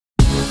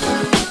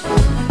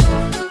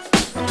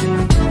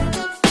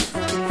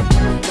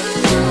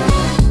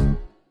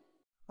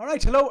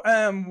right, hello,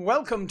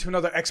 welcome to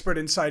another Expert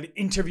Inside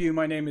interview.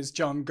 My name is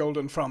John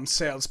Golden from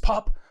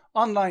SalesPOP,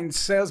 online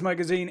sales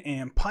magazine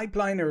and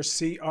Pipeliner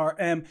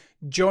CRM,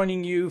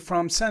 joining you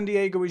from San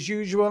Diego as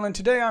usual. And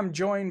today I'm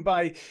joined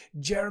by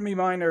Jeremy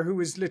Miner, who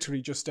is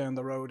literally just down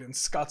the road in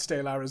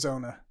Scottsdale,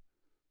 Arizona.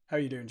 How are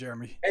you doing,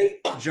 Jeremy? Hey,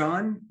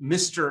 John,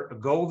 Mr.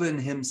 Golden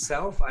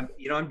himself.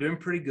 I'm doing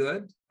pretty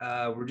good.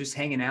 We're just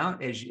hanging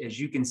out. As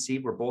you can see,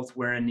 we're both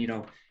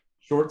wearing,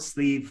 short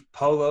sleeve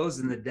polos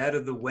in the dead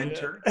of the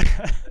winter.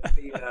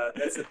 Yeah.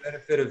 That's the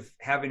benefit of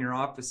having your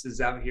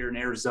offices out here in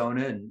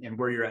Arizona and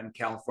where you're at in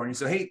California.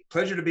 So, hey,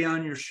 pleasure to be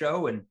on your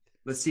show, and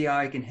let's see how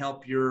I can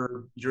help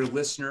your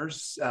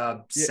listeners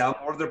sell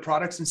more of their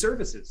products and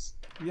services.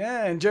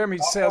 Yeah, and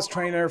Jeremy's sales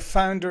trainer,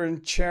 founder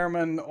and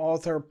chairman,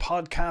 author,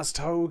 podcast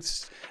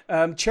host,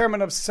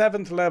 chairman of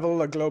Seventh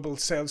Level, a global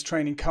sales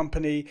training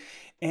company.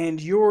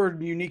 And your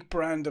unique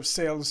brand of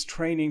sales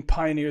training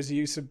pioneers the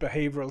use of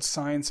behavioral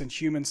science and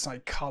human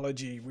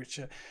psychology, which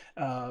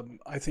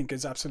I think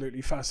is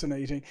absolutely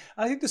fascinating.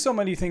 I think there's so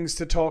many things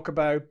to talk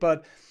about,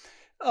 but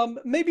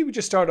maybe we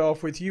just start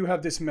off with, you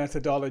have this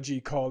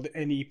methodology called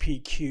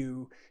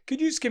NEPQ.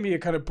 Could you just give me a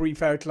kind of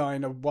brief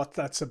outline of what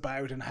that's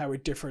about and how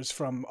it differs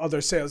from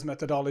other sales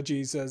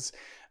methodologies? As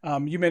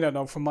you may not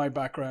know from my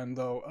background,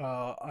 though,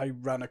 I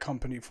ran a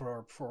company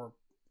for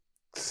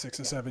 6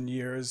 or 7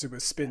 years. It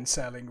was spin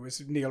selling. It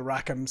was Neil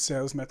Rackham's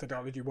sales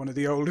methodology, one of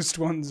the oldest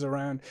ones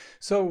around.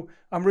 So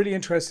I'm really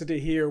interested to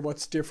hear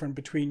what's different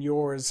between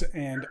yours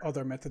and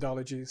other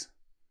methodologies.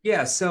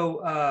 Yeah,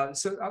 so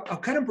I'll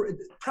kind of,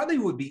 probably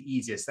would be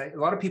easiest. A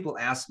lot of people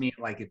ask me at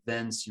like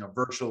events,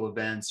 virtual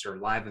events or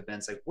live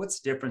events, like what's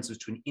the difference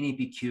between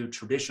NEPQ,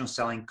 traditional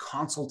selling,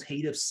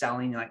 consultative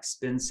selling, like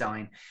spin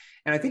selling.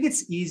 And I think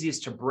it's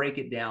easiest to break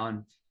it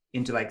down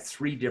into like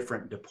 3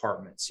 different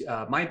departments.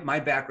 My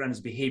background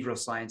is behavioral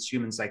science,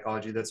 human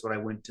psychology. That's what I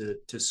went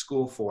to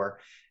school for.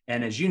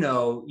 And as you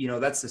know,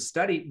 that's the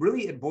study.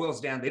 Really, it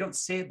boils down, they don't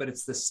say it, but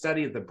it's the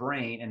study of the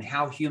brain and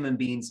how human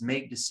beings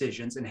make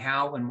decisions and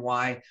how and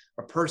why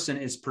a person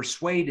is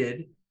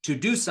persuaded to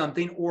do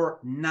something or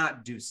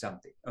not do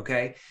something,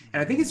 okay?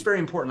 And I think it's very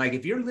important. Like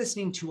if you're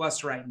listening to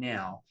us right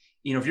now,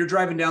 if you're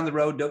driving down the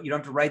road, you don't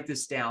have to write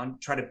this down.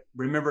 Try to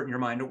remember it in your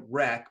mind, don't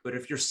wreck. But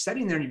if you're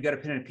sitting there and you've got a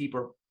pen and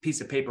a piece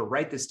of paper,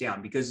 write this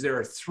down, because there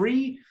are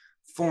 3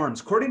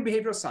 forms, according to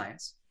behavioral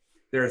science,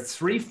 there are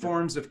 3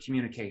 forms of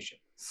communication.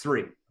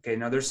 3. Okay,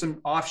 now there's some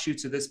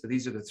offshoots of this, but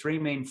these are the 3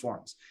 main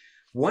forms.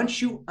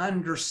 Once you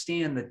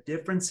understand the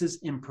differences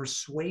in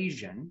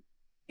persuasion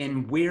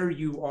and where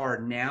you are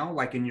now,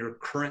 like in your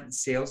current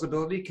sales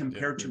ability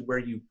compared to where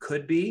you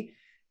could be,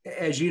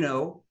 as you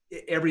know,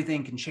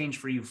 everything can change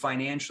for you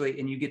financially,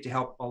 and you get to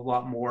help a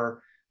lot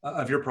more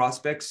of your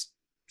prospects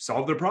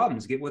solve their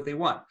problems, get what they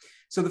want.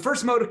 So the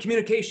first mode of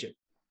communication,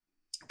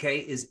 okay,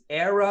 is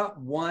era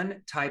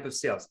 1 type of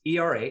sales,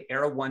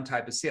 era 1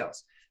 type of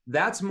sales.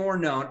 That's more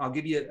known, I'll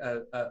give you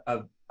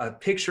a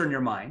picture in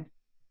your mind,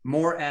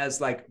 more as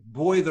like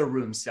boiler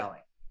room selling.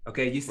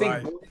 Okay, you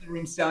think boiler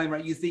room selling,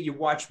 right? You think you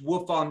watch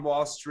Wolf on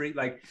Wall Street,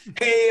 like,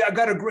 hey, I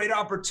got a great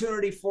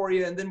opportunity for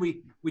you. And then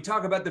we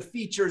talk about the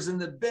features and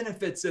the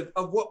benefits of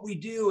what we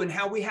do and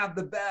how we have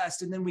the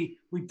best. And then we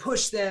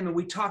push them and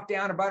we talk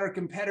down about our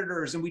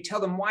competitors and we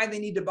tell them why they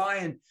need to buy.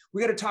 And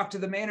we got to talk to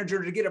the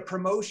manager to get a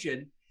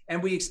promotion.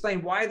 And we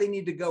explain why they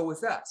need to go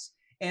with us.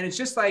 And it's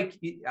just like,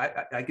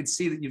 I could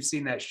see that you've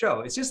seen that show.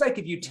 It's just like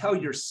if you tell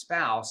your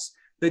spouse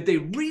that they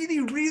really,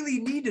 really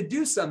need to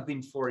do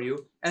something for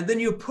you, and then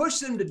you push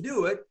them to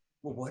do it,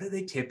 well, what do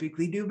they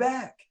typically do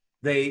back?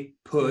 They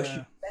push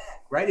back,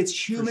 right?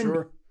 It's human. For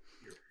sure.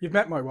 You've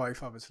met my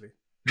wife, obviously.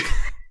 This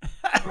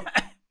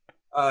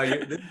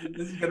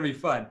is going to be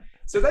fun.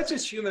 So that's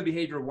just human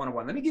behavior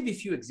 101. Let me give you a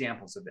few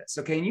examples of this,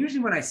 okay? And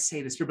usually when I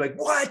say this, people are like,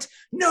 what?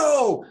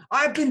 No,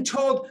 I've been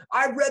told,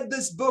 I read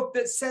this book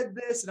that said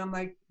this. And I'm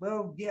like,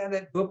 well, yeah,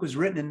 that book was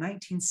written in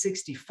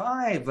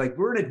 1965. Like,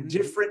 we're in a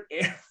different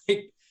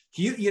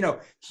era.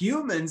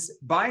 Humans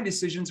buying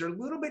decisions are a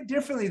little bit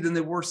differently than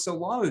they were so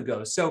long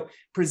ago. So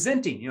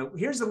presenting,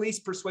 here's the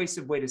least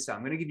persuasive way to sell.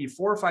 I'm going to give you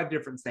 4 or 5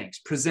 different things.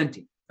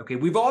 Presenting. Okay.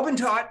 We've all been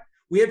taught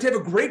we have to have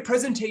a great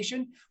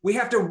presentation. We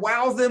have to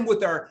wow them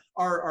with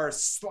our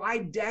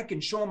slide deck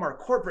and show them our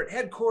corporate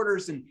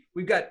headquarters. And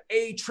we've got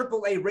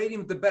AAA rating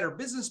with the Better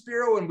Business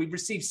Bureau. And we've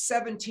received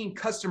 17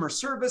 customer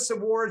service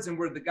awards. And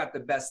we've got the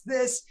best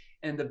this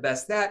and the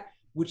best that.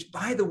 Which,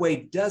 by the way,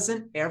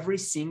 doesn't every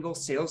single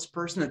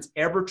salesperson that's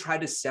ever tried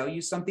to sell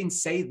you something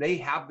say they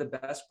have the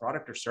best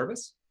product or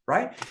service,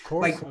 right? Of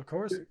course, of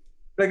course.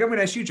 Like, I'm going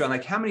to ask you, John,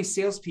 like how many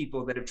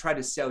salespeople that have tried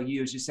to sell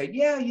you just say,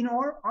 yeah,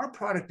 our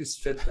product is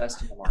fifth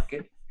best in the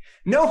market.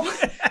 No,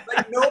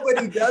 like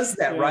nobody does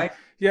that, right?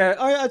 Yeah,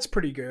 that's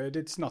pretty good.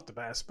 It's not the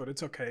best, but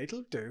it's okay.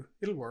 It'll do.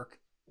 It'll work.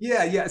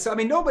 Yeah. So, I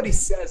mean, nobody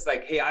says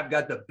like, hey, I've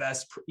got the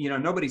best,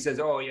 nobody says,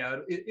 oh yeah,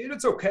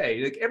 it's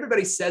okay. Like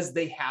everybody says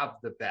they have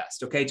the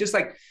best. Okay. Just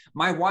like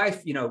my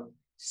wife,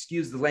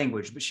 excuse the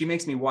language, but she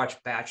makes me watch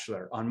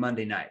Bachelor on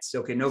Monday nights.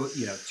 Okay. No,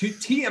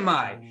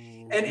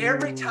 TMI. And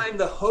every time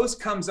the host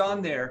comes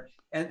on there,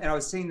 And I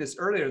was saying this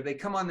earlier, they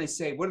come on, they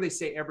say, what do they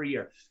say every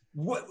year?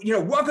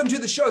 Welcome to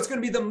the show. It's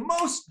going to be the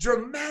most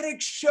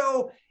dramatic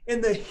show in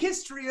the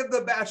history of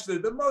The Bachelor,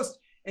 the most.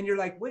 And you're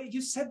like, wait,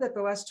 you said that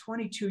the last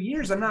 22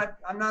 years. I'm not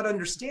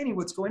understanding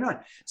what's going on.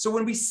 So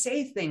when we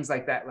say things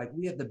like that, like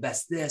we have the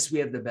best this, we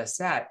have the best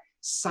that,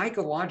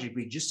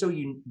 psychologically, just so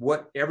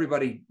what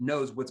everybody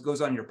knows what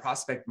goes on in your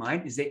prospect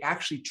mind is they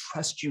actually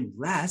trust you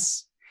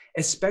less,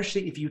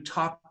 especially if you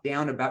talk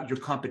down about your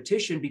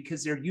competition,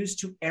 because they're used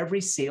to every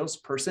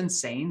salesperson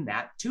saying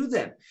that to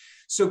them.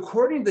 So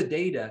according to the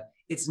data,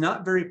 it's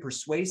not very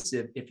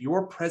persuasive if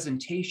your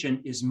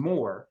presentation is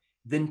more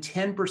than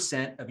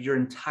 10% of your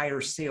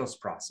entire sales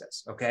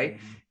process, okay?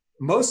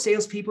 Mm-hmm. Most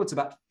salespeople, it's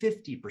about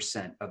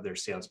 50% of their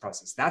sales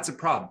process. That's a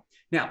problem.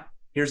 Now,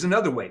 here's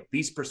another way,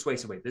 least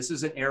persuasive way. This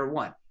is an error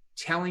one,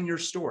 telling your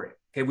story.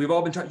 Okay, we've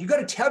all been taught, you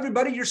got to tell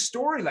everybody your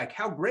story, like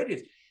how great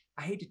it is.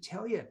 I hate to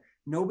tell you,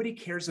 nobody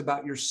cares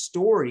about your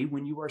story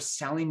when you are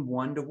selling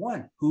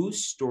one-to-one.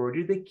 Whose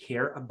story do they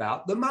care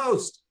about the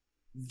most?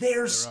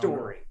 Their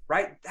story,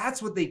 right?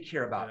 That's what they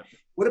care about. Yeah.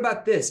 What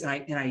about this?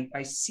 And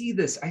I see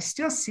this, I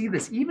still see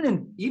this, even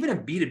in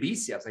B2B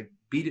sales, like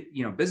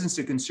business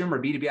to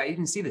consumer, B2B, I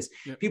even see this.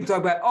 Yep. People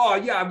talk about, oh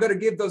yeah, I've got to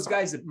give those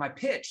guys my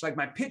pitch. Like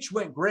my pitch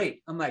went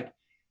great. I'm like,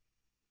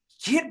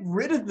 get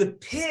rid of the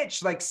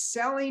pitch. Like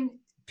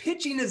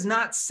pitching is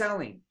not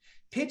selling.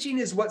 Pitching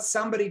is what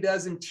somebody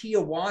does in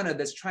Tijuana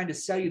that's trying to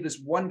sell you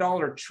this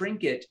 $1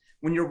 trinket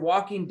when you're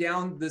walking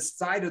down the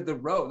side of the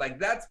road. Like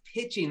that's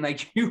pitching.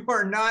 Like you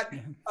are not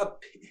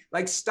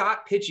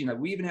stop pitching. Like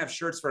we even have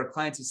shirts for our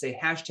clients that say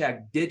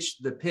 #ditch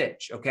the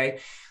pitch. Okay.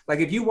 Like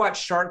if you watch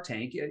Shark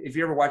Tank, if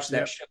you ever watch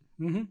that show,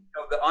 mm-hmm.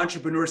 The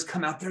entrepreneurs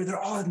come out there, they're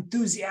all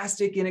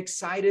enthusiastic and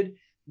excited.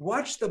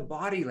 Watch the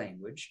body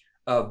language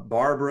of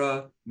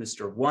Barbara,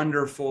 Mr.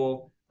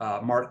 Wonderful,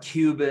 Mark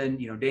Cuban,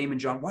 Damon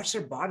John. Watch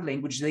their body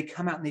language. They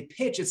come out and they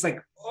pitch. It's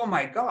like, oh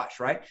my gosh,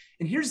 right?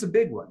 And here's the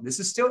big one. This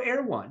is still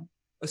error one,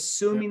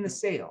 assuming the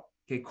sale.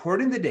 Okay,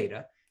 according to the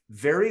data,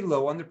 very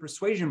low on the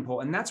persuasion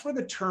poll. And that's where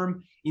the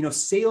term,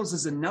 sales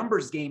as a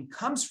numbers game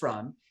comes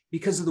from,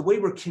 because of the way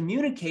we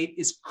communicate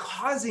is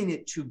causing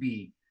it to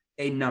be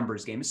a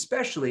numbers game,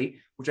 especially,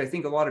 which I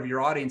think a lot of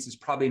your audience is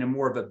probably in a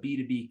more of a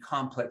B2B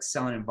complex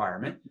selling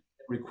environment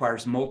that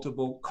requires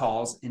multiple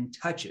calls and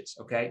touches.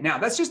 Okay, now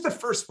that's just the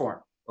first form.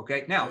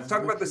 Okay, now let's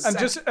talk about the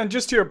second. And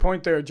just to your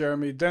point there,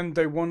 Jeremy, then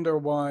they wonder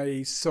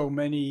why so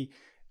many,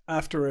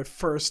 after a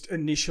first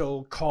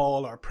initial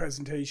call or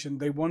presentation,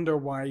 they wonder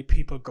why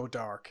people go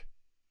dark.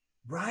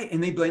 Right,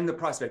 and they blame the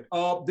prospect.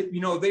 Oh,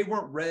 they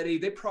weren't ready.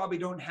 They probably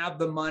don't have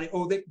the money.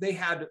 Oh, they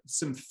had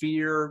some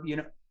fear,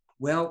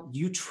 Well,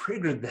 you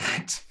triggered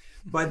that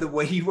by the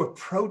way you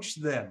approach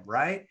them,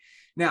 right?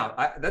 Now,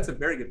 that's a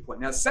very good point.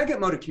 Now,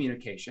 second mode of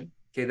communication,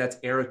 okay, that's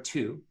era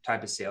 2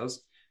 type of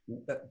sales.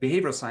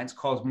 Behavioral science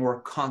calls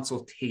more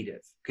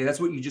consultative. Okay,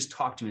 that's what you just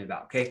talked to me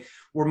about. Okay,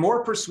 we're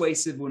more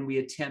persuasive when we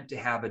attempt to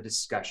have a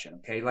discussion.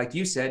 Okay, like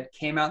you said,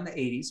 came out in the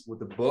 80s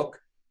with a book.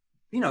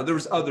 There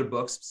was other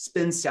books,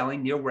 Spin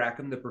Selling, Neil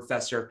Rackham, the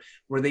professor,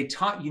 where they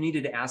taught you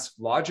needed to ask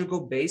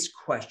logical based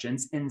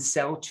questions and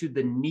sell to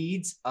the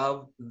needs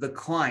of the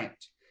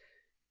client.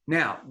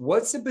 Now,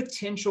 what's the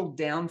potential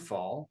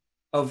downfall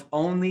of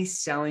only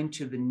selling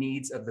to the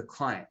needs of the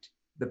client?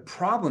 The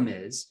problem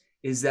is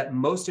that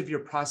most of your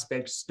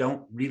prospects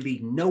don't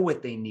really know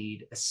what they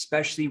need,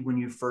 especially when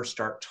you first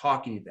start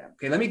talking to them.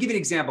 Okay, let me give you an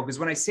example, because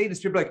when I say this,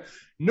 people are like,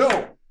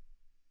 no,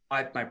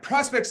 my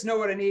prospects know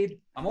what I need.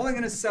 I'm only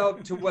going to sell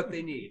to what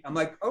they need. I'm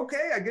like,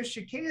 okay, I guess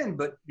you can,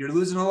 but you're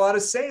losing a lot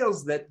of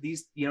sales that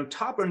these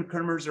top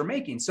earners are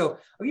making. So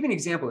I'll give you an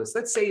example of this.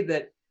 Let's say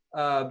that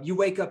you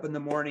wake up in the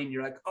morning,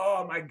 you're like,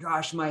 oh my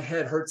gosh, my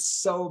head hurts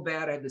so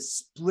bad. I have this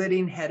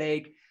splitting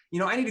headache.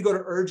 I need to go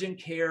to urgent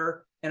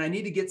care. And I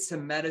need to get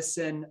some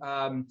medicine.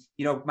 My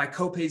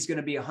copay is going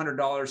to be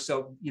 $100.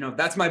 So,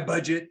 that's my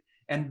budget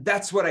and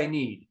that's what I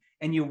need.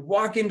 And you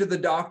walk into the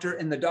doctor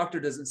and the doctor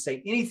doesn't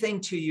say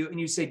anything to you. And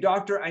you say,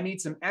 doctor, I need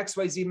some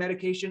XYZ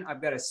medication.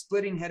 I've got a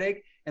splitting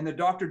headache. And the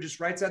doctor just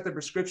writes out the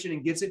prescription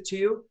and gives it to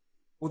you.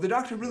 Well, the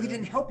doctor really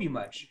didn't help you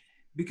much,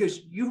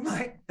 because you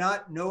might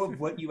not know of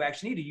what you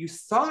actually needed. You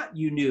thought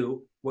you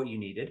knew what you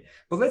needed.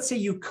 But let's say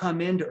you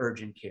come into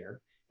urgent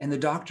care and the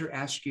doctor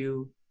asks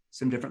you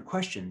some different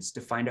questions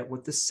to find out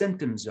what the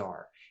symptoms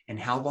are and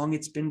how long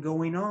it's been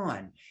going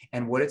on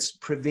and what it's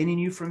preventing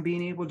you from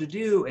being able to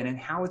do and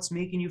how it's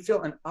making you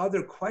feel and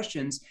other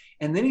questions.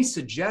 And then he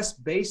suggests,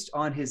 based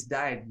on his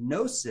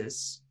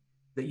diagnosis,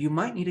 that you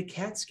might need a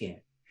CAT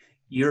scan.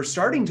 You're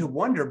starting to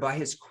wonder by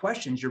his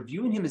questions, you're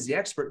viewing him as the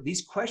expert.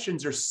 These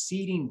questions are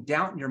seeding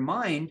doubt in your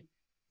mind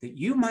that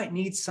you might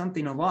need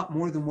something a lot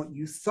more than what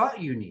you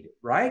thought you needed,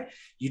 right?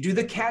 You do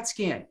the CAT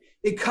scan.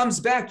 It comes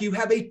back, you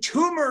have a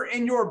tumor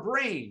in your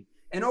brain.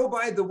 And oh,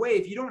 by the way,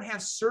 if you don't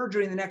have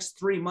surgery in the next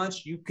 3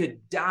 months, you could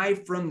die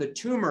from the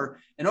tumor.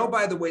 And oh,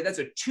 by the way, that's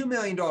a $2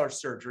 million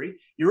surgery.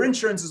 Your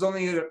insurance is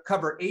only going to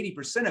cover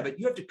 80% of it.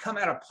 You have to come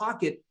out of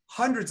pocket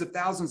hundreds of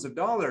thousands of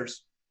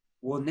dollars.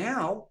 Well,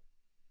 now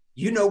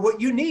you know what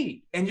you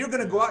need, and you're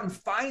going to go out and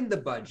find the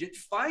budget,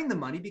 find the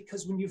money,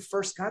 because when you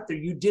first got there,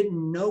 you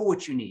didn't know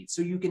what you need.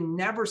 So you can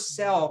never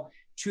sell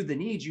to the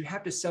needs. You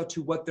have to sell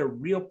to what their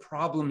real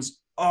problems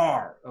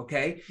are.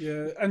 Okay.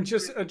 Yeah, and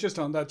just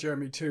on that,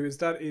 Jeremy, too, is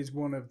that is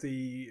one of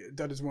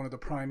the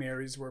prime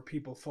areas where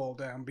people fall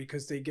down,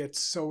 because they get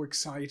so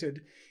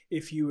excited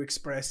if you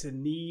express a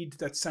need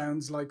that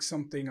sounds like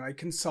something I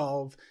can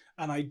solve,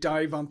 and I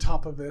dive on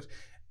top of it.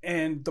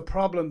 And the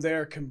problem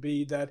there can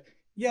be that,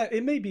 yeah,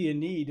 it may be a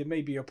need, it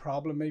may be a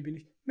problem,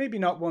 maybe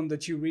not one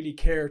that you really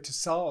care to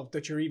solve,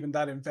 that you're even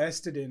that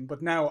invested in,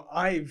 but now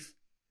I've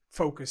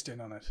focused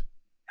in on it.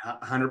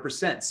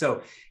 100%.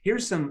 So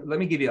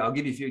I'll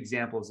give you a few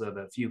examples of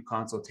a few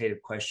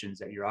consultative questions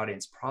that your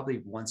audience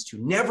probably wants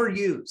to never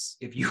use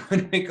if you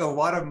want to make a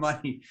lot of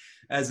money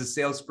as a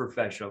sales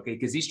professional, okay?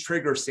 Because these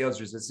trigger sales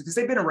resistance, because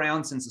they've been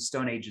around since the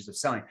stone ages of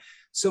selling.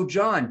 So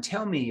John,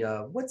 tell me,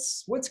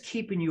 what's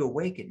keeping you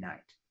awake at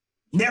night?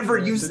 Never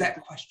use that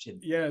question.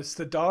 Yeah, it's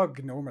the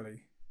dog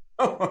normally.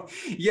 Oh,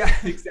 yeah,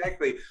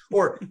 exactly.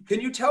 Or can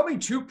you tell me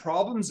 2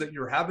 problems that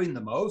you're having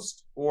the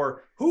most?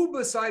 Or who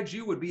besides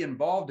you would be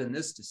involved in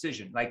this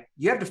decision? Like,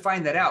 you have to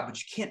find that out, but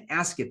you can't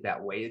ask it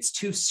that way. It's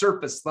too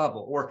surface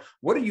level. Or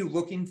what are you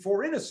looking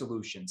for in a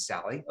solution,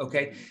 Sally?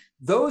 Okay.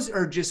 Those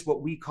are just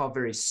what we call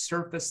very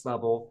surface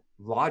level,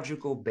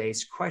 logical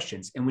based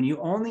questions. And when you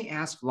only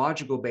ask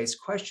logical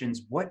based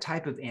questions, what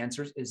type of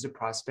answers is the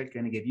prospect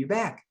going to give you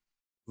back?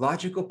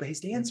 Logical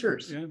based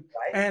answers. Yeah.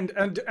 Right?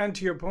 And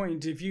to your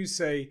point, if you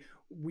say,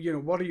 you know,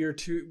 what are your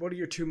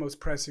two most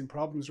pressing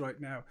problems right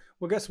now?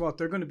 Well, guess what?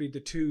 They're going to be the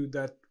 2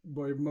 that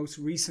were most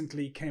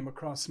recently came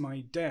across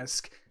my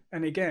desk.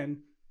 And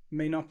again,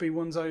 may not be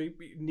ones I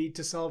need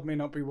to solve, may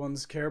not be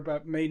ones I care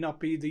about, may not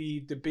be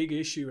the big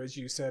issue, as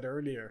you said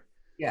earlier.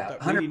 Yeah,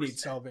 that really need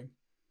solving.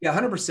 Yeah,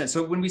 100%.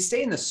 So when we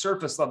stay in the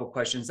surface level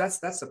questions, that's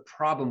the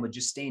problem with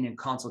just staying in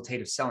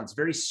consultative selling. It's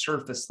very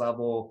surface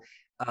level.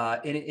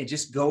 And it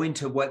just going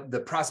to what the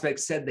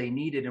prospect said they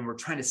needed, and we're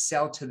trying to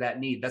sell to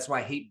that need. That's why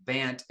I hate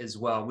BANT as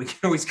well. We can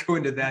always go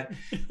into that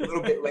a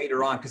little bit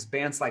later on, because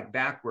BANT's like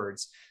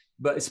backwards.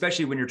 But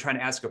especially when you're trying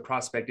to ask a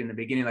prospect in the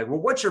beginning, like, well,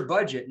 what's your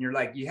budget? And you're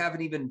like, you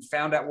haven't even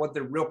found out what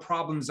the real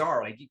problems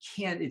are. Like, you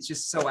can't, it's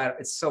just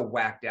it's so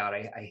whacked out.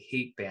 I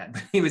hate BANT.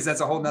 But anyways,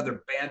 that's a whole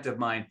nother BANT of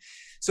mine.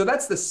 So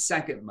that's the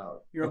second mode.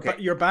 Your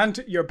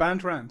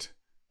BANT rant.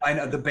 I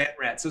know, the BANT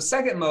rant. So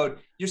second mode,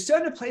 you're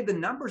starting to play the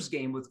numbers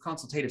game with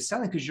consultative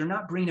selling, because you're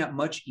not bringing up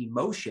much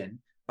emotion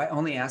by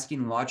only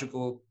asking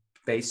logical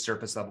based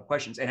surface level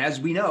questions. And as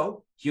we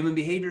know, human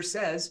behavior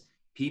says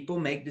people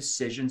make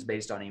decisions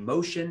based on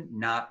emotion,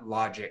 not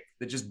logic.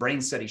 That just brain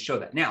studies show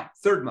that. Now,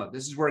 third mode,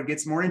 this is where it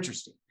gets more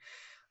interesting,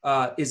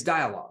 is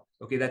dialogue.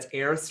 Okay, that's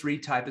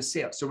AIR3 type of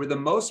sales. So we're the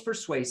most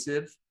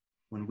persuasive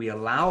when we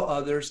allow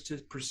others to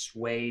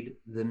persuade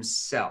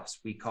themselves.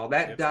 We call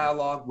that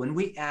dialogue when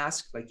we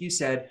ask, like you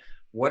said,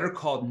 what are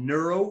called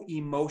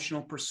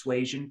neuro-emotional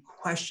persuasion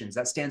questions.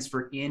 That stands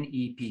for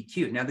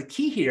NEPQ. Now, the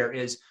key here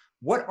is,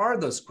 what are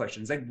those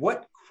questions? Like,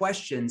 what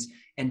questions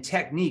and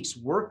techniques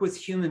work with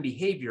human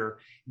behavior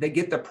that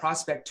get the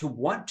prospect to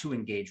want to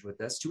engage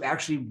with us, to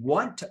actually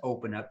want to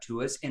open up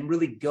to us and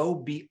really go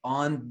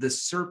beyond the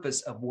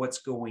surface of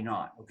what's going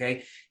on,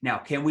 okay? Now,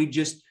 can we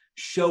just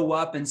show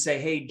up and say,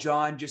 hey,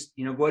 John, just,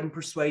 go ahead and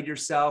persuade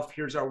yourself.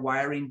 Here's our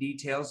wiring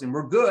details and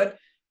we're good?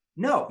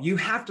 No, you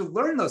have to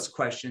learn those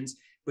questions,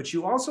 but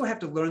you also have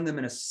to learn them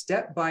in a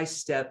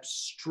step-by-step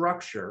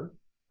structure,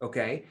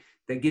 okay,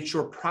 that gets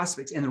your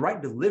prospects in the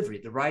right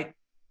delivery, the right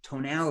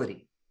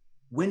tonality,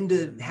 when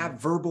to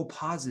have verbal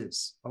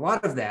pauses, a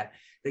lot of that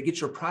gets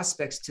your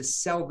prospects to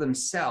sell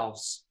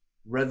themselves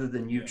rather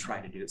than you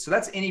trying to do it. So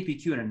that's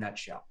NEPQ in a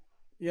nutshell.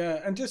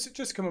 Yeah, and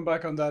just coming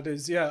back on that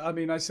is, I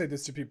mean, I say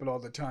this to people all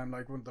the time,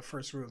 like one of the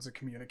first rules of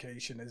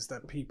communication is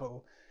that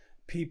people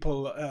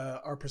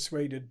are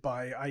persuaded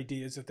by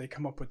ideas that they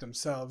come up with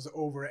themselves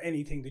over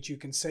anything that you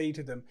can say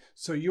to them.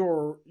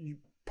 So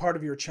part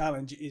of your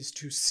challenge is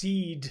to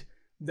seed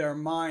their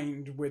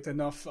mind with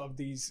enough of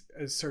these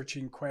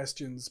searching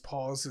questions,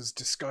 pauses,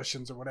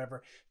 discussions, or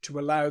whatever, to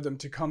allow them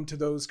to come to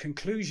those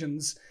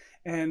conclusions.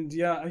 And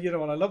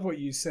and I love what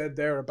you said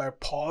there about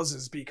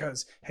pauses,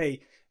 because,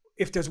 hey,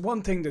 if there's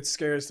one thing that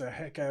scares the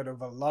heck out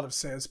of a lot of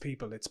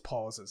salespeople, it's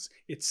pauses,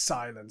 it's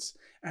silence,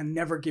 and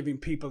never giving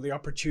people the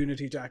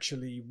opportunity to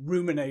actually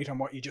ruminate on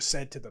what you just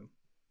said to them.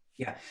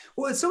 Yeah,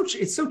 well, it's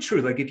so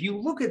true. Like, if you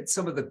look at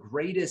some of the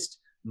greatest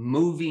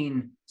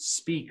moving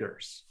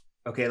speakers,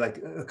 okay,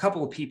 like a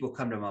couple of people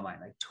come to my mind,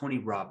 like Tony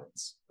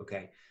Robbins,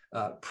 okay,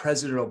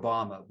 President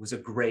Obama was a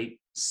great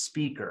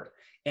speaker,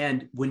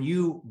 and when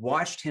you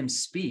watched him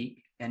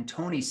speak and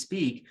Tony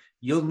speak,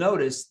 you'll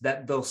notice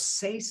that they'll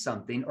say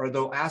something or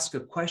they'll ask a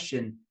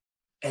question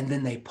and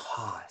then they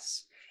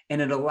pause.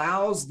 And it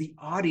allows the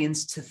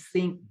audience to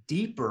think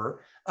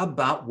deeper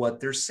about what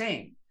they're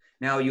saying.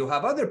 Now, you'll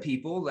have other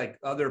people, like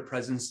other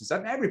presidents and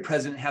stuff. Every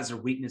president has their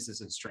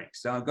weaknesses and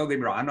strengths. So don't get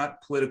me wrong, I'm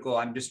not political.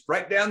 I'm just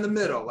right down the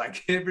middle.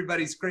 Like,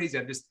 everybody's crazy.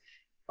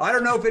 I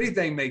don't know if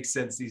anything makes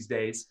sense these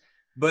days.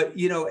 But,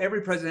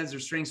 every president has their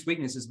strengths,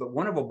 weaknesses, but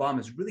one of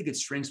Obama's really good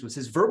strengths was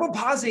his verbal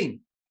pausing.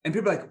 And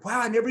people are like,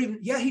 wow,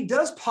 he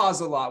does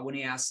pause a lot when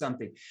he asks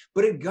something,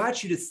 but it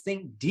got you to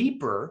think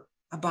deeper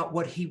about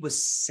what he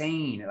was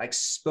saying. It like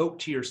spoke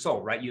to your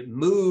soul, right? You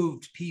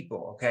moved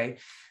people, okay?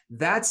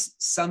 That's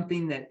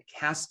something that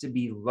has to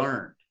be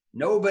learned.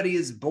 Nobody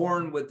is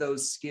born with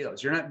those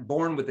skills. You're not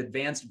born with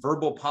advanced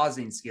verbal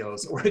pausing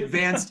skills or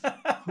advanced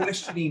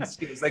questioning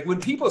skills. Like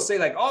when people say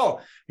like, oh,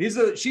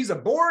 she's a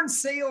born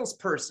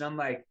salesperson. I'm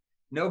like,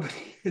 nobody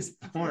is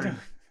born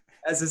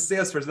as a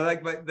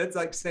salesperson. That's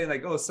like saying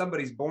like, oh,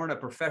 somebody's born a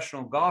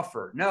professional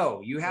golfer.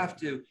 No, you have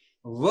to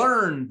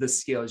learn the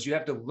skills. You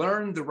have to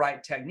learn the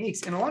right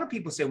techniques. And a lot of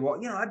people say, well,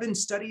 I've been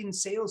studying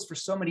sales for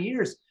so many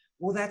years.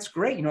 Well, that's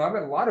great. I've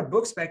got a lot of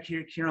books back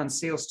here on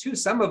sales too.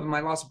 Some of them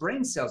I lost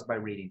brain cells by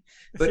reading.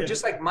 But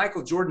just like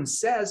Michael Jordan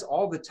says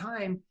all the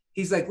time,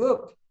 he's like,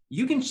 look,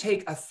 you can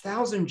take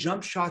 1,000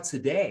 jump shots a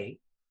day,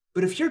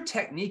 but if your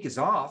technique is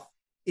off,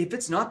 if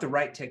it's not the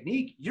right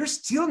technique, you're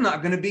still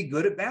not going to be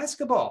good at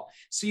basketball.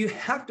 So you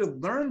have to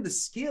learn the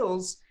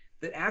skills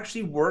that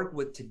actually work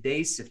with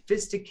today's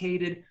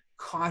sophisticated,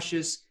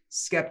 cautious,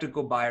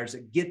 skeptical buyers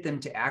that get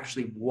them to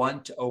actually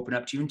want to open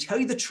up to you and tell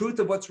you the truth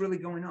of what's really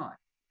going on.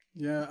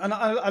 Yeah, and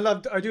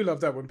I do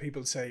love that when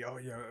people say, "Oh,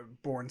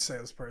 born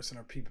salesperson,"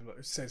 or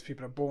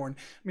salespeople are born.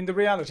 I mean, the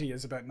reality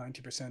is about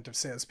 90% of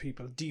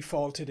salespeople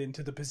defaulted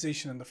into the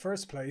position in the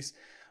first place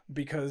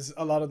because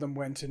a lot of them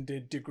went and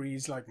did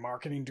degrees like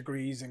marketing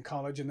degrees in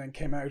college and then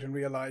came out and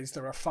realized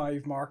there are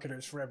 5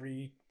 marketers for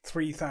every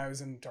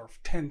 3,000 or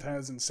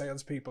 10,000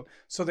 salespeople.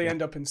 So they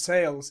end up in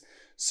sales.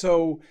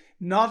 So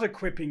not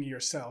equipping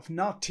yourself,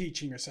 not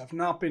teaching yourself,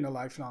 not being a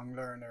lifelong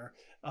learner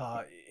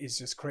is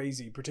just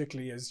crazy,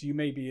 particularly as you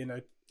may be in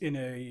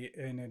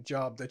a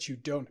job that you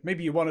don't.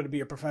 Maybe you wanted to be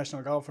a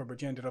professional golfer,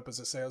 but you ended up as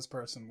a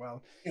salesperson.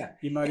 Well,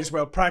 you might as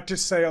well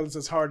practice sales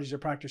as hard as you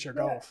practice your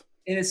golf.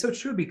 And it's so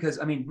true because,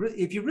 I mean,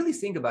 if you really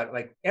think about it,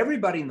 like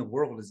everybody in the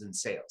world is in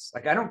sales.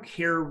 Like, I don't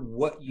care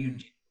what you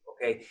do.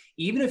 Okay.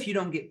 Even if you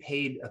don't get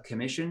paid a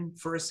commission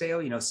for a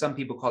sale, some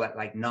people call that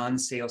like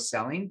non-sales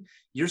selling.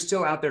 You're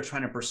still out there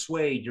trying to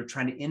persuade, you're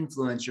trying to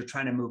influence, you're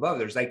trying to move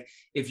others. Like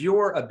if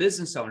you're a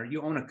business owner,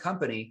 you own a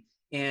company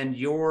and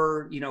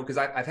you're, because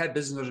I've had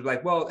business owners be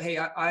like, well, hey,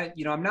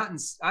 I'm not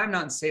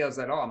in sales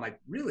at all. I'm like,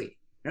 really?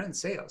 You're not in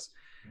sales.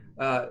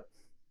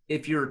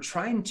 If you're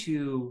trying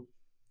to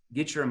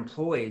get your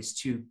employees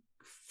to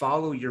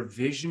follow your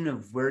vision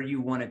of where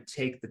you want to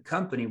take the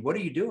company, what are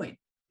you doing?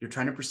 You're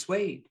trying to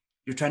persuade.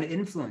 You're trying to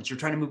influence, you're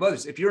trying to move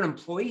others. If you're an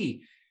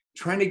employee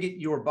trying to get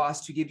your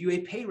boss to give you a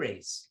pay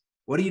raise,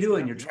 what are you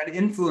doing? You're trying to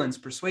influence,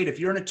 persuade.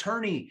 If you're an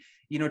attorney,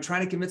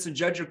 trying to convince a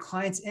judge your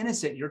client's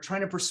innocent, you're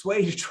trying to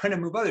persuade, you're trying to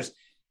move others.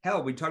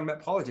 Hell, we're talking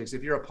about politics.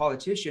 If you're a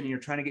politician and you're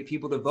trying to get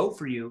people to vote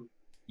for you,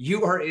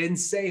 you are in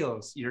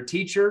sales. You're a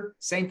teacher,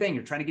 same thing.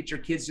 You're trying to get your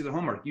kids to do their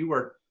homework. You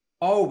are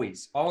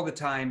always, all the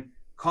time,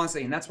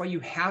 constantly. And that's why you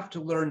have to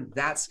learn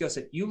that skill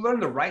set. You learn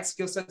the right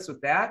skill sets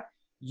with that,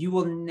 you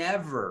will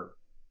never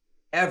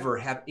ever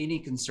have any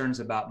concerns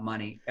about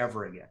money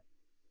ever again.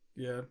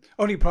 Yeah.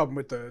 Only problem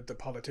with the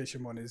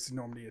politician one is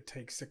normally it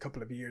takes a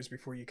couple of years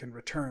before you can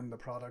return the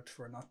product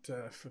for not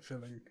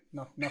fulfilling,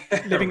 not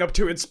living up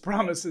to its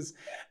promises.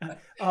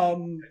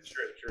 True.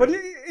 But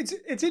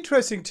it's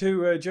interesting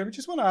too, Jeremy.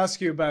 Just want to ask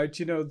you about,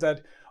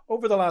 that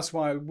over the last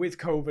while with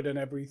COVID and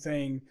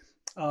everything,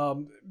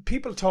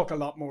 people talk a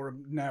lot more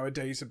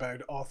nowadays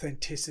about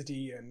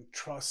authenticity and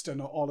trust and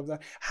all of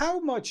that.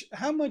 How much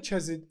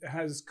has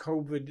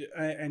COVID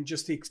and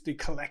just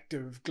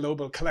the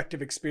global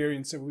collective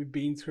experience that we've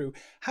been through,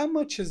 how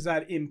much has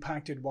that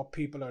impacted what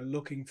people are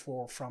looking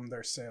for from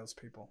their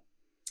salespeople?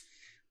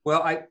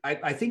 Well,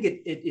 I think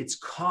it's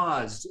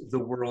caused the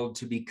world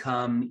to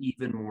become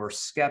even more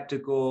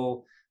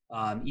skeptical,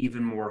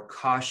 even more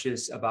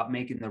cautious about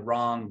making the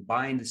wrong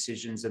buying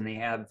decisions than they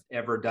have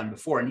ever done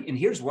before. And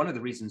here's one of the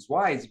reasons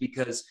why is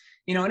because,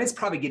 and it's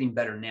probably getting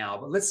better now,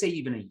 but let's say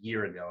even a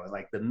year ago,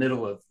 like the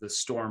middle of the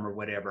storm or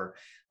whatever,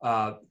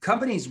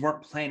 companies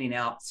weren't planning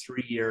out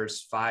 3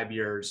 years, 5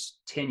 years,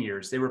 10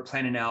 years. They were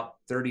planning out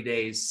 30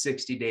 days,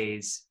 60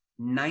 days,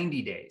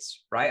 90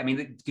 days, right? I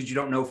mean, because you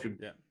don't know if you're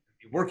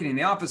working in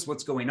the office,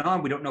 what's going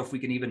on. We don't know if we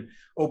can even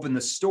open the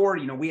store.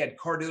 We had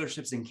car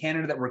dealerships in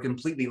Canada that were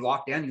completely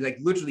locked down. You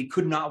literally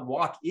could not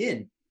walk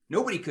in.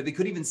 Nobody could. They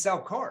couldn't even sell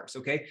cars.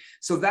 Okay.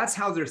 So that's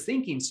how they're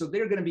thinking. So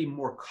they're going to be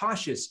more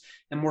cautious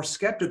and more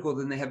skeptical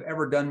than they have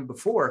ever done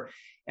before.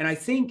 And I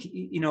think,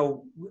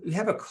 we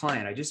have a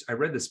client. I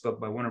read this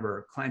book by one of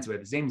our clients.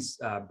 His name's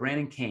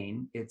Brandon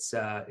Kane. It's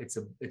a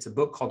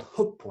book called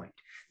Hook Point.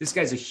 This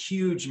guy's a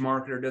huge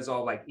marketer, does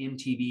all like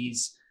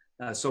MTV's,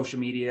 social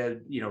media,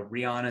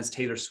 Rihanna's,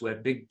 Taylor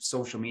Swift, big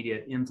social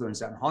media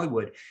influence out in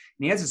Hollywood. And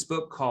he has this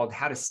book called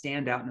How to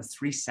Stand Out in a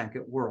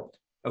 3-Second World.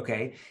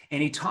 Okay.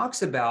 And he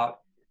talks about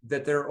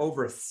that there are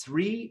over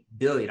 3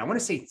 billion, I want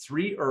to say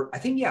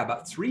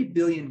about 3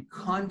 billion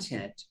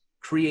content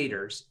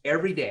creators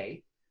every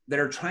day that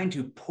are trying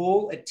to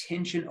pull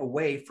attention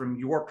away from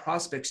your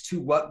prospects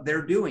to what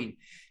they're doing.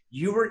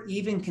 You are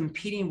even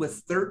competing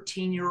with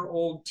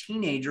 13-year-old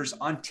teenagers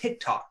on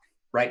TikTok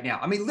right now.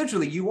 I mean,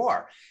 literally, you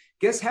are.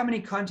 Guess how many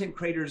content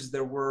creators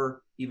there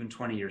were even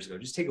 20 years ago?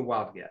 Just take a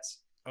wild guess.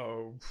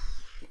 Oh,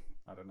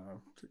 I don't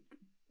know.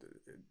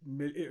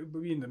 It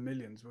would be in the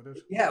millions, would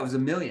it? Yeah, it was a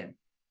million.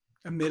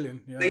 A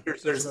million, yeah.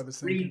 There's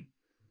 3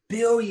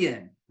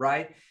 billion,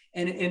 right?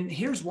 And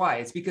here's why.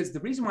 It's because the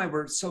reason why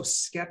we're so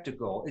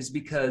skeptical is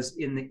because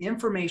in the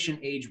information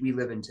age we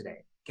live in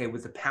today, okay,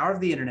 with the power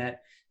of the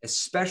internet,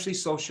 especially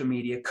social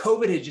media,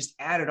 COVID has just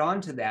added on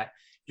to that.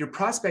 Your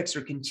prospects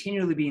are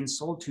continually being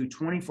sold to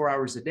 24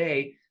 hours a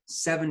day,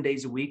 7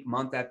 days a week,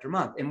 month after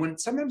month. And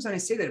sometimes when I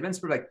say that,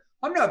 events are like,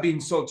 I'm not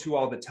being sold to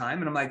all the time.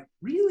 And I'm like,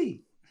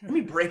 really? Let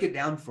me break it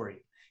down for you.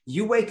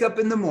 You wake up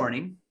in the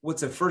morning.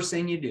 What's the first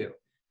thing you do? You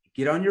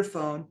get on your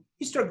phone.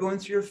 You start going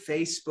through your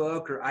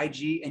Facebook or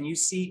IG and you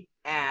see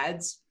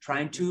ads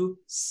trying to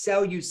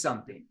sell you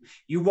something.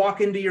 You walk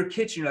into your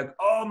kitchen. You're like,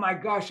 oh my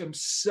gosh, I'm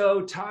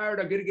so tired.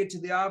 I'm going to get to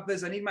the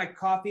office. I need my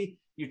coffee.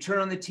 You turn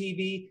on the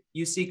TV.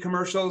 You see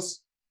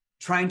commercials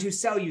trying to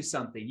sell you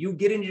something. You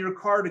get into your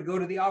car to go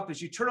to the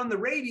office. You turn on the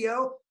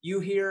radio. You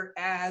hear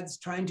ads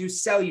trying to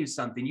sell you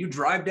something. You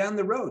drive down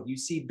the road. You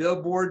see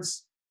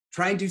billboards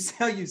trying to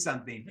sell you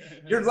something.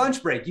 Your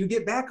lunch break, you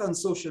get back on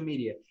social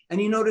media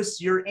and you notice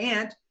your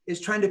aunt is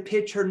trying to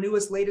pitch her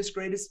newest, latest,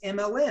 greatest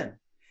MLM.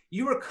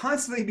 You are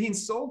constantly being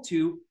sold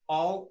to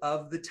all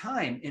of the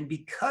time. And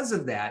because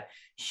of that,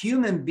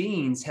 human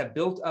beings have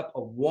built up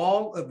a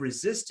wall of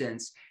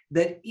resistance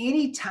that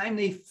anytime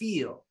they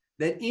feel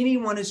that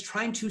anyone is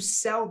trying to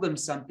sell them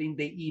something,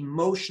 they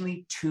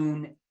emotionally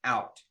tune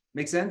out.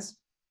 Make sense?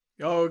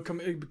 Oh,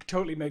 it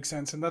totally makes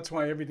sense. And that's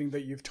why everything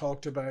that you've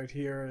talked about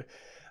here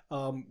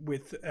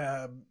with,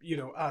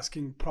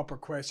 asking proper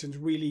questions,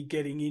 really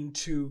getting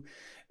into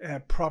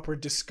proper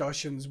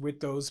discussions with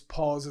those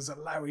pauses,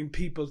 allowing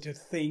people to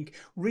think,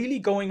 really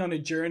going on a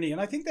journey. And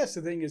I think that's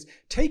the thing, is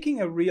taking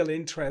a real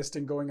interest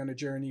in going on a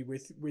journey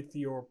with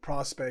your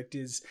prospect,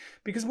 is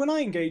because when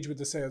I engage with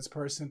the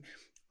salesperson,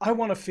 I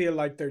want to feel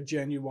like they're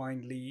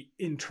genuinely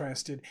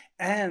interested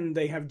and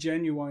they have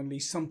genuinely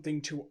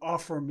something to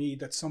offer me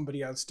that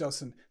somebody else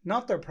doesn't.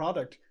 Not their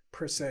product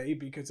per se,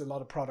 because a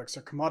lot of products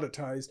are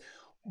commoditized,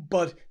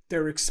 but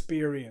their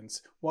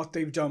experience, what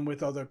they've done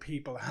with other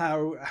people,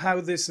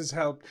 how this has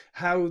helped,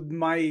 how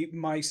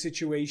my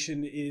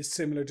situation is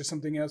similar to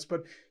something else.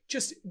 But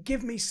just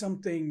give me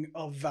something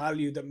of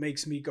value that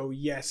makes me go,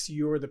 yes,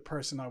 you're the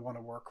person I want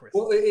to work with.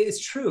 Well,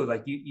 it's true.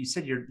 Like you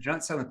said, you're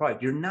not selling the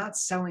product. You're not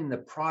selling the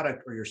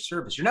product or your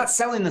service. You're not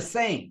selling the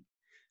thing.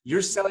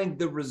 You're selling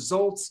the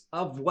results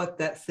of what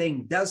that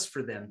thing does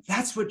for them.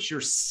 That's what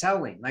you're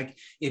selling. Like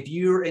if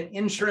you're an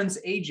insurance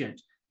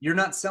agent, you're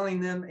not selling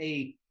them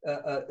a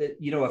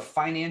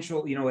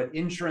financial, an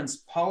insurance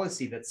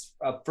policy that's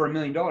for $1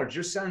 million.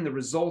 You're selling the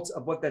results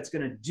of what that's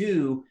going to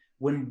do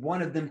when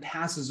one of them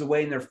passes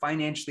away and they're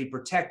financially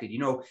protected.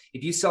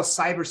 If you sell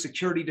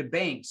cybersecurity to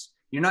banks,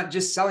 you're not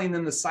just selling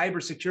them the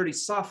cybersecurity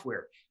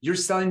software. You're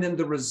selling them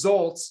the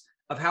results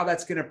of how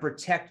that's going to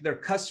protect their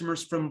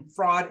customers from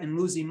fraud and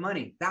losing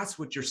money. That's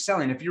what you're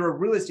selling. If you're a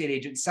real estate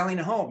agent selling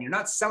a home, you're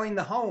not selling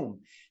the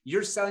home.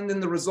 You're selling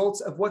them the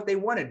results of what they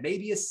wanted,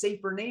 maybe a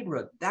safer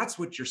neighborhood. That's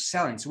what you're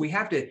selling. So we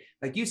have to,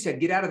 like you said,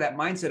 get out of that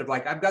mindset of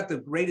like, I've got the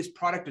greatest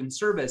product and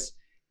service,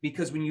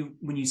 because when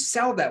you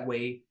sell that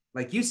way,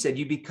 like you said,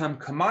 you become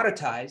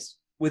commoditized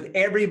with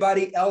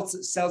everybody else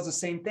that sells the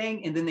same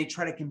thing. And then they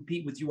try to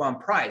compete with you on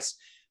price.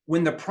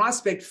 When the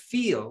prospect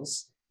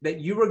feels that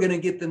you are going to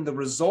get them the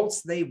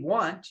results they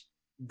want,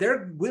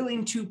 they're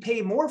willing to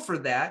pay more for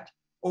that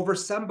over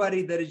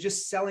somebody that is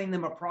just selling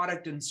them a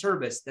product and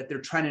service that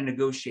they're trying to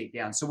negotiate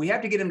down. So we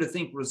have to get them to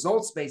think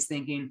results-based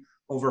thinking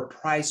over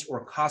price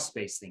or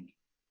cost-based thinking.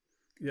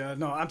 Yeah,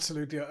 no,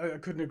 absolutely. I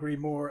couldn't agree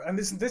more. And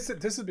this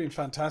has been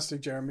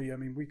fantastic, Jeremy. I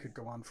mean, we could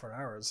go on for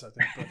hours, I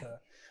think,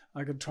 but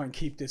I could try and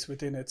keep this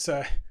within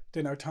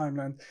within our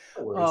timeline.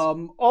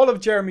 All of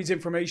Jeremy's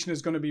information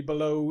is going to be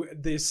below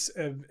this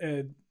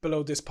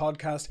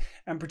podcast,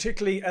 and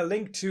particularly a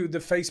link to the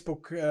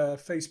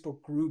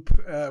Facebook group,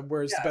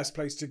 where it's the best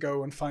place to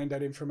go and find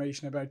out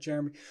information about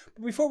Jeremy.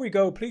 But before we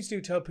go, please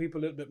do tell people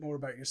a little bit more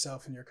about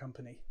yourself and your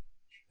company.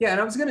 Yeah, and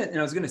I was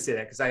gonna say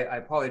that because I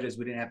apologize,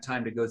 we didn't have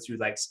time to go through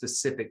like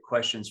specific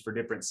questions for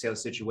different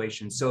sales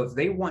situations. So if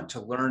they want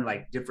to learn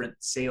like different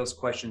sales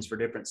questions for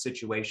different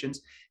situations,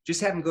 just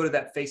have them go to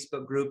that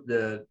Facebook group,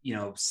 the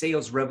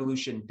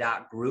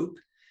salesrevolution.group.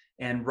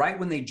 And right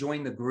when they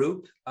join the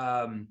group,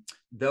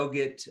 they'll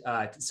get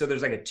so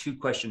there's like a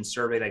 2-question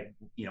survey, like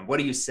what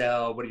do you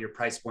sell, what are your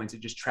price points?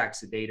 It just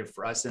tracks the data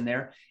for us in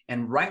there.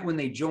 And right when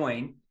they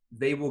join,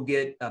 they will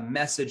get a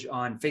message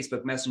on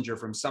Facebook Messenger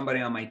from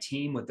somebody on my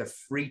team with a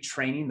free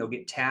training. They'll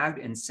get tagged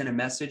and send a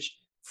message,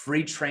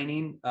 free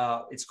training.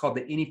 It's called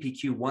the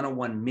NEPQ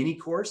 101 mini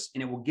course,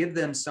 and it will give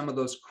them some of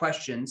those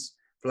questions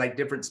for like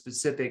different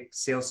specific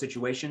sales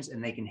situations,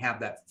 and they can have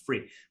that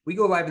free. We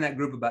go live in that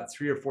group about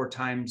 3 or 4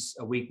 times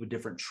a week with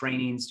different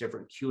trainings,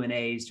 different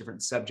Q&As,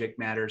 different subject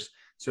matters.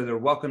 So they're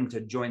welcome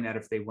to join that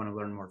if they want to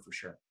learn more, for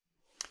sure.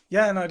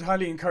 Yeah, and I'd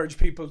highly encourage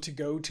people to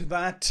go to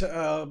that.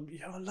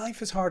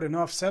 Life is hard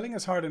enough. Selling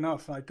is hard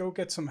enough. Like, go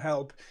get some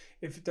help.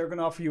 If they're going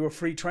to offer you a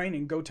free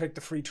training, go take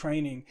the free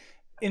training.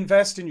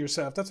 Invest in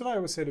yourself. That's what I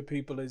always say to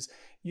people: is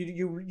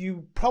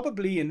you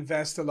probably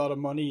invest a lot of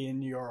money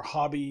in your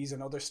hobbies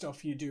and other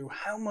stuff you do.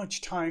 How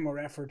much time or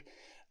effort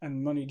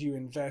and money do you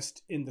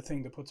invest in the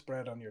thing that puts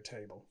bread on your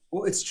table?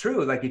 Well, it's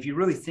true. Like if you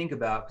really think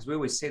about, because we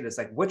always say this,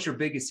 like, what's your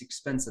biggest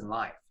expense in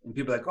life? And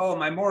people are like, oh,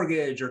 my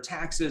mortgage or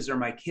taxes or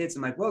my kids.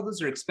 I'm like, well,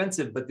 those are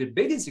expensive, but the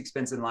biggest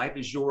expense in life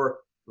is your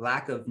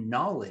lack of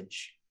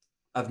knowledge,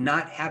 of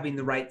not having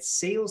the right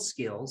sales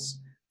skills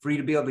for you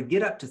to be able to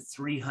get up to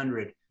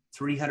 300,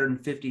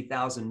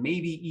 350,000,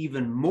 maybe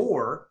even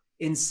more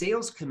in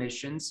sales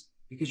commissions,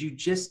 because you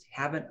just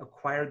haven't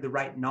acquired the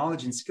right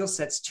knowledge and skill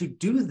sets to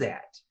do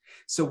that.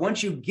 So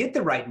once you get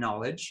the right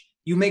knowledge,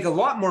 you make a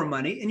lot more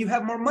money and you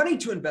have more money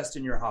to invest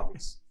in your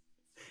hobbies.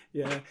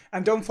 Yeah.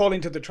 And don't fall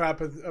into the trap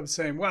of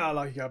saying, well,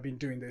 I've been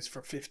doing this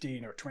for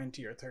 15 or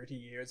 20 or 30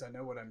 years. I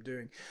know what I'm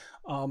doing.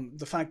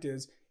 The fact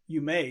is,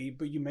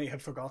 but you may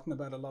have forgotten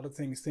about a lot of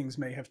things. Things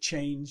may have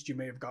changed. You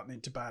may have gotten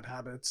into bad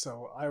habits.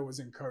 So I always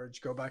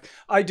encourage, go back.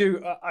 I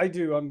do.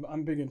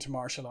 I'm big into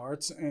martial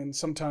arts, and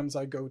sometimes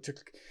I go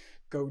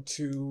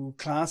to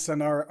class,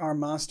 and our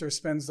master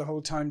spends the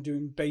whole time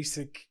doing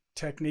basic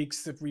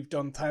techniques that we've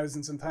done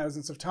thousands and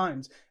thousands of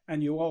times,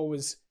 and you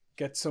always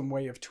get some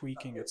way of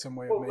tweaking it, some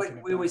way of making it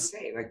like we always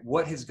say, like,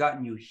 what has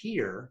gotten you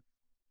here,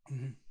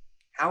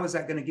 how is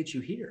that going to get you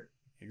here?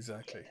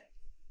 Exactly.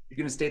 You're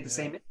going to stay at the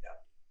same end.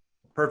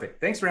 Perfect.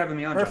 Thanks for having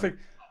me on. Perfect.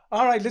 John.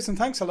 All right, listen,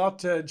 thanks a lot,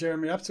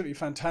 Jeremy. Absolutely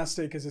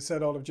fantastic. As I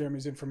said, all of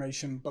Jeremy's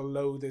information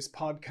below this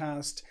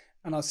podcast,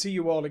 and I'll see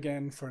you all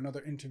again for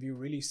another interview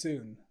really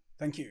soon.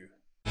 Thank you.